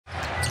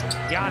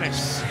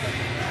Giannis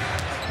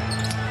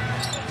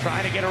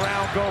trying to get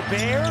around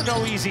Gobert.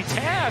 No easy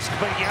task,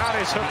 but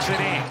Giannis hooks it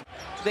in.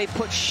 They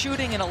put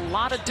shooting in a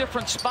lot of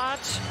different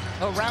spots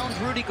around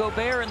Rudy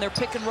Gobert in their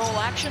pick and roll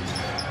action.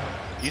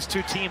 These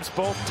two teams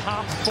both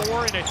top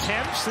 4 in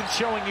attempts and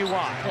showing you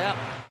why. Yeah.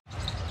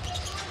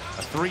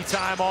 A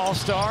 3-time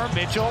All-Star.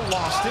 Mitchell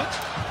lost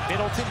it.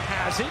 Middleton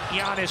has it.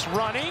 Giannis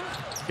running.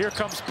 Here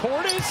comes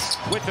Portis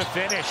with the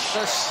finish.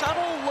 The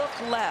subtle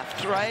look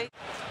left, right?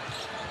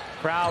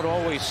 Crowd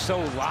always so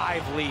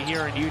lively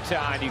here in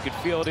Utah, and you can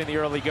feel it in the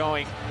early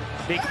going.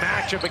 Big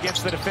matchup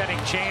against the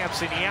defending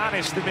champs, and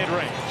Giannis the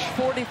mid-range.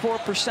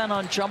 44%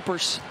 on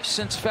jumpers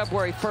since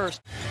February 1st.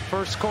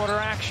 First quarter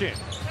action.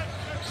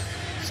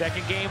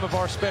 Second game of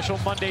our special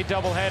Monday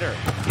doubleheader.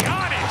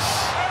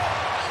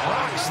 Giannis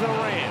rocks the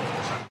rim,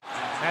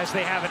 as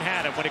they haven't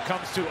had it when it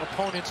comes to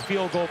opponents'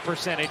 field goal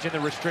percentage in the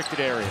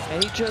restricted area.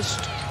 And he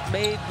just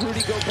made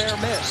Rudy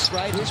Gobert miss,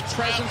 right? His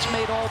presence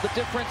made all the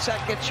difference.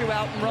 That gets you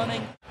out and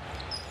running.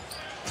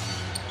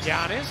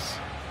 Giannis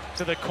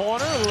to the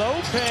corner.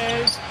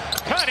 Lopez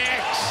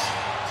connects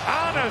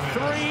on a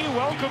 3.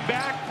 Welcome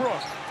back,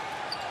 Brooke.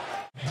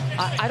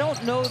 I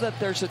don't know that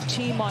there's a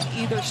team on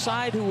either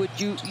side who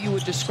you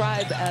would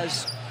describe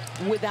as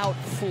without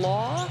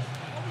flaw.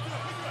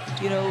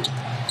 You know,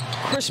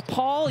 Chris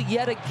Paul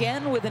yet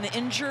again with an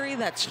injury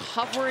that's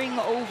hovering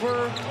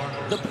over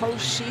the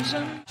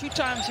postseason. 2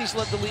 times he's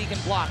led the league in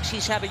blocks.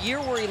 He's had a year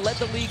where he led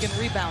the league in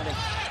rebounding.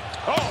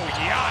 Oh,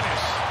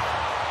 Giannis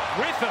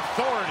with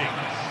authority.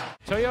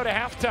 Toyota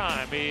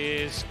halftime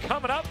is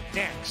coming up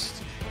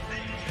next.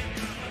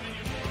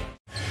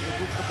 He'll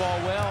move the ball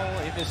well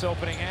in this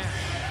opening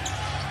half.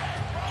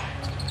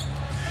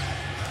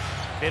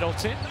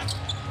 Middleton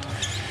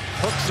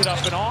hooks it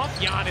up and off.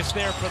 Giannis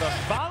there for the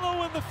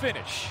follow and the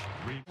finish.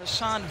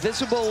 Hassan,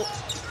 visible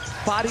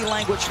body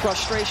language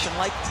frustration,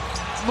 like,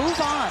 move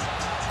on.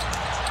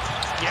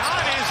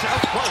 Giannis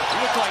up close.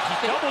 Looked like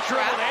he double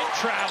dribbled and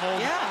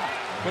traveled, yeah,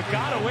 but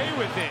got away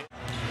with it.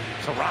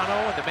 Toronto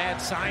and the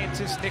mad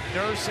scientist Nick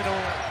Nurse in a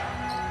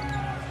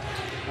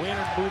win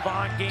and move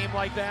on game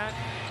like that.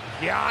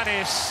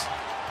 Giannis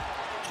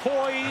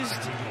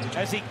poised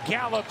as he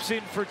gallops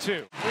in for 2.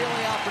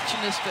 Really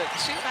opportunistic.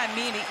 See what I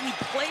mean? He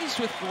plays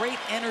with great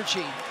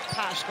energy,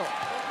 Pascal.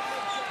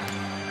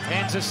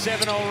 Ends a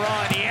 7-0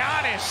 run.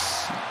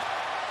 Giannis.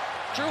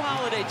 Drew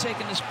Holiday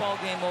taking this ball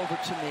game over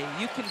to me.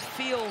 You can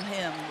feel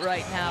him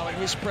right now in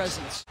his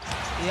presence.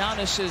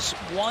 Giannis is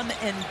one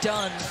and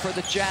done for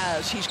the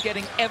Jazz. He's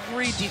getting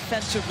every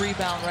defensive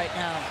rebound right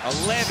now.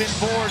 11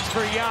 boards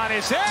for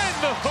Giannis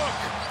and the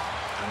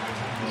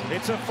hook.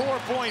 It's a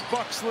 4-point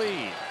Bucks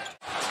lead.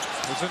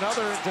 There's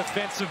another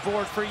defensive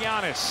board for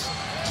Giannis.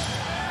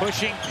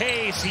 Pushing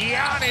pace.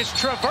 Giannis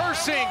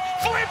traversing,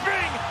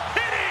 flipping,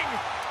 hitting,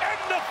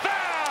 and the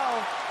foul.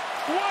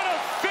 What a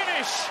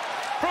finish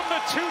from the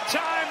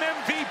 2-time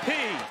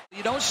MVP.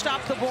 You don't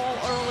stop the ball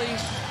early.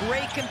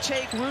 Break and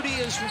take. Rudy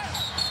is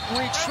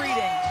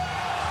retreating.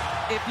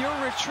 If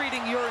you're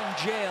retreating, you're in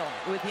jail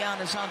with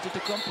Giannis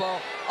Antetokounmpo.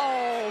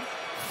 Oh,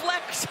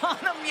 flex on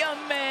him,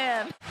 young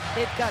man.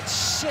 They've got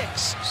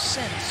 6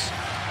 since.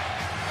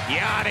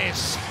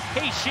 Giannis,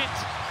 patient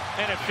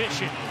and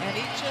efficient. And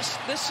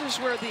this is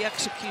where the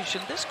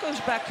execution, this goes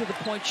back to the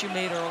point you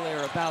made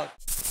earlier about.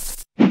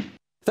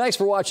 Thanks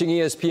for watching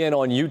ESPN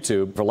on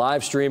YouTube. For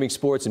live streaming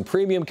sports and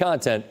premium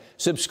content,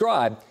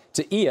 subscribe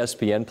to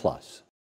ESPN+.